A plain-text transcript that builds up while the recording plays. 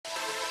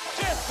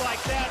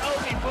like that.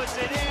 Ovvy puts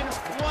it in.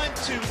 1,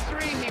 2,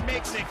 3. He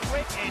makes it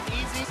quick and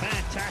easy.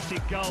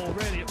 Fantastic goal,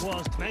 really it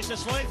was. Managed to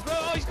slide through.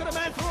 Oh, he's got a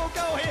man for all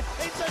goal here.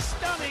 It's a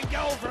stunning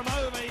goal from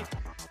Ovvy.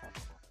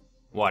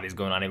 What is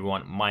going on,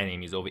 everyone? My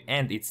name is Ovvy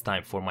and it's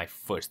time for my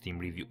first team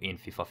review in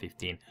FIFA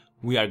 15.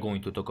 We are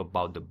going to talk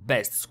about the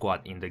best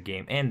squad in the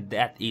game, and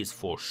that is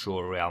for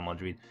sure Real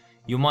Madrid.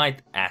 You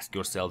might ask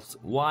yourselves,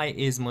 why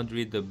is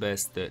Madrid the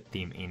best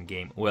team in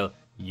game? Well,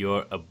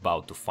 you're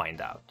about to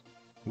find out.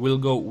 We'll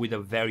go with a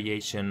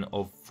variation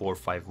of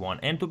 4-5-1,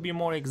 and to be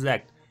more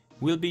exact,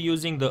 we'll be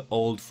using the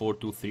old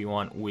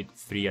 4-2-3-1 with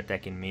 3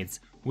 attacking mids,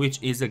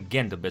 which is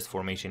again the best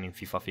formation in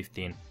FIFA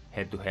 15.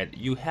 Head to head,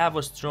 you have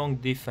a strong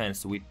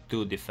defense with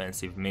 2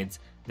 defensive mids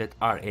that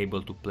are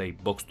able to play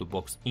box to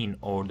box in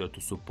order to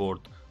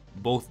support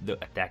both the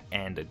attack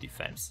and the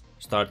defense.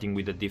 Starting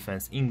with the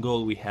defense, in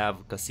goal we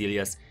have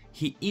Casillas.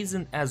 He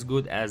isn't as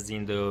good as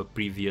in the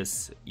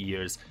previous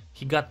years.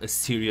 He got a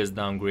serious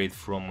downgrade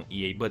from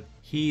EA, but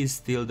he is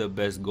still the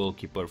best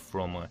goalkeeper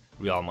from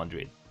Real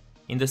Madrid.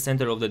 In the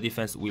center of the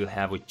defense we'll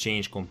have a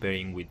change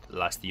comparing with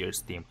last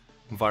year's team.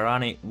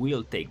 Varane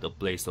will take the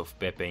place of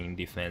Pepe in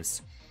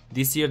defense.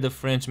 This year the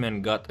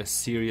Frenchman got a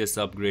serious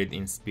upgrade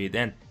in speed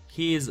and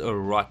he is a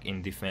rock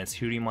in defense.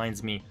 He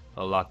reminds me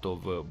a lot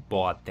of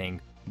Boateng,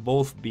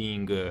 both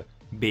being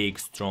big,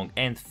 strong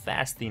and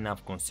fast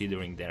enough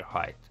considering their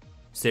height.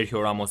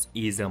 Sergio Ramos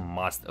is a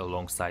must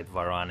alongside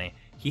Varane.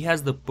 He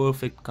has the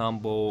perfect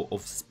combo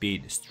of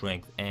speed,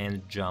 strength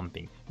and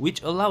jumping,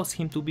 which allows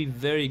him to be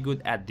very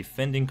good at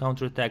defending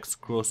counterattacks,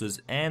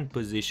 crosses and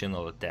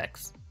positional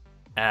attacks.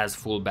 As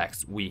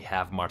fullbacks we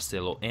have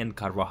Marcelo and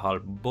Carvajal,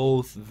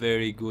 both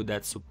very good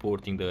at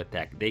supporting the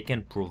attack. They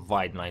can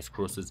provide nice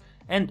crosses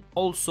and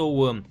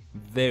also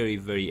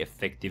very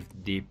effective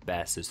deep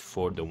passes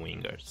for the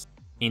wingers.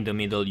 In the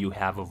middle you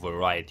have a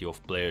variety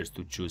of players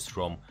to choose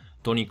from.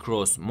 Toni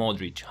Kroos,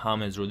 Modric,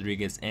 James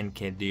Rodriguez and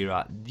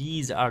Khedira.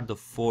 These are the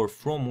 4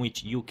 from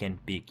which you can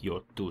pick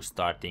your 2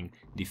 starting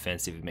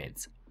defensive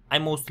mids. I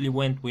mostly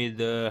went with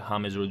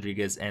James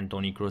Rodriguez and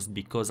Toni Kroos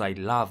because I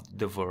loved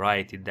the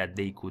variety that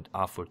they could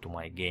offer to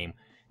my game.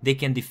 They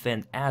can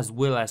defend as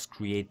well as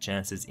create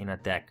chances in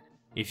attack.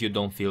 If you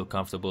don't feel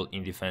comfortable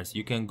in defense,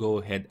 you can go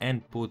ahead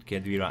and put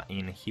Khedira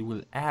in. He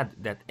will add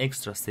that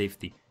extra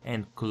safety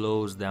and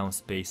close down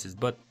spaces,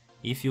 but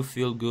if you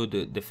feel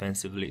good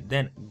defensively,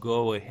 then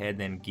go ahead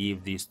and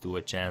give these 2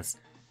 a chance.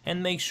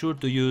 And make sure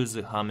to use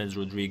James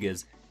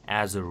Rodriguez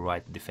as a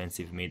right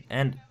defensive mid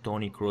and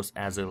Toni Kroos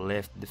as a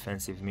left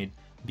defensive mid,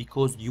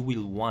 because you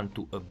will want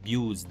to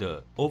abuse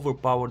the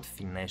overpowered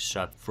finesse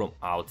shot from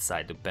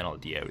outside the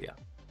penalty area.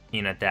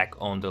 In attack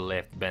on the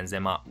left,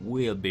 Benzema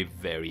will be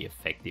very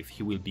effective.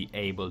 He will be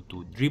able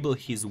to dribble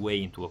his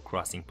way into a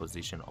crossing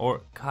position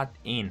or cut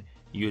in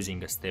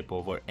using a step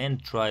over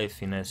and try a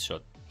finesse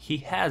shot. He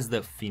has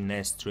the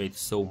finesse trait,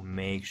 so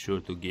make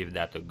sure to give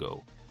that a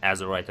go.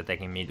 As a right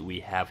attacking mid we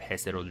have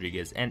Jesse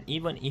Rodriguez, and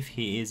even if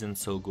he isn't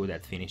so good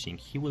at finishing,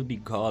 he will be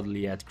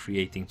godly at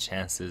creating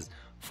chances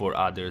for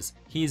others.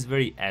 He is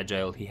very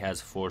agile, he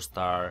has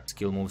 4-star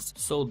skill moves,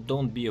 so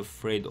don't be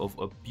afraid of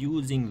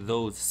abusing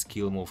those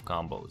skill move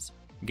combos.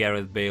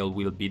 Gareth Bale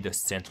will be the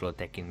central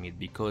attacking mid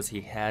because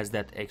he has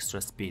that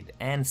extra speed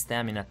and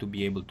stamina to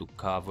be able to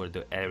cover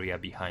the area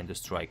behind the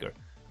striker.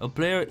 A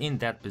player in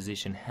that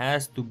position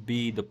has to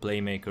be the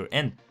playmaker,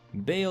 and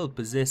Bale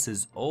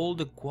possesses all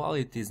the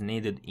qualities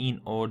needed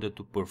in order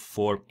to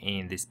perform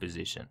in this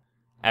position.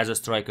 As a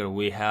striker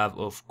we have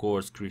of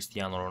course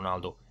Cristiano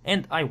Ronaldo,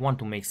 and I want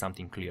to make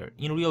something clear.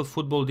 In real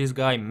football this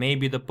guy may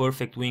be the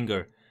perfect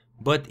winger,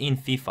 but in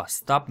FIFA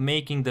stop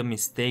making the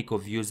mistake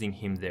of using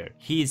him there.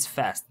 He is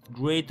fast,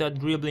 great at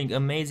dribbling,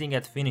 amazing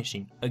at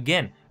finishing,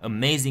 again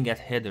amazing at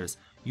headers.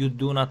 You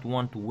do not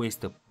want to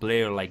waste a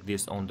player like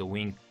this on the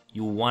wing,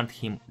 you want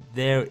him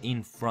there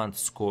in front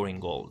scoring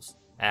goals.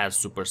 As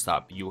super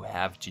sub you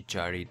have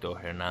Chicharito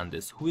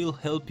Hernandez, who will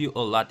help you a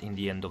lot in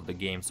the end of the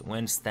games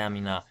when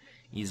stamina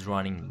is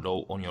running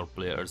low on your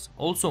players.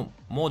 Also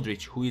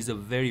Modric, who is a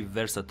very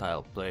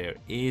versatile player,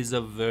 is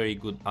a very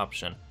good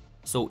option.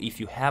 So if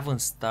you haven't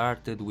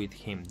started with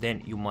him,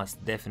 then you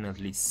must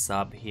definitely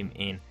sub him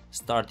in,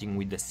 starting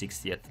with the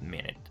 60th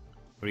minute.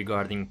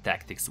 Regarding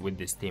tactics with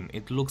this team,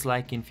 it looks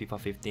like in FIFA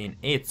 15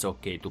 it's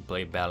okay to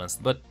play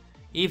balanced, but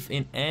if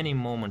in any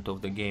moment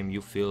of the game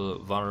you feel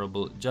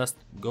vulnerable, just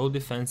go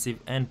defensive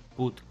and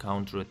put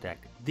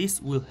counter-attack.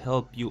 This will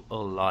help you a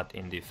lot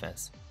in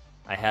defense.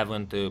 I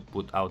haven't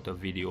put out a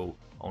video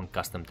on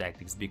custom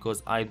tactics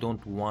because I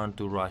don't want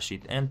to rush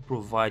it and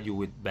provide you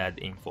with bad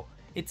info.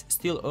 It's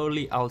still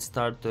early. I'll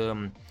start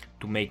to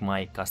make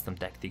my custom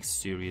tactics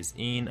series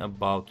in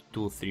about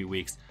 2-3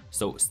 weeks,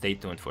 so stay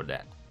tuned for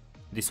that.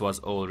 This was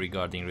all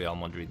regarding Real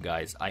Madrid,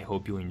 guys. I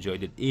hope you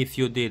enjoyed it. If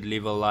you did,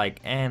 leave a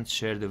like and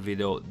share the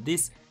video.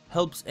 This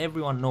helps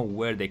everyone know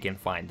where they can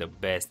find the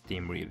best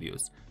team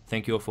reviews.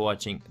 Thank you all for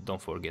watching.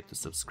 Don't forget to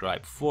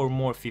subscribe for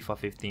more FIFA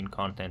 15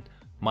 content.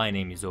 My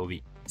name is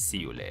Ovvy. See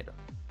you later.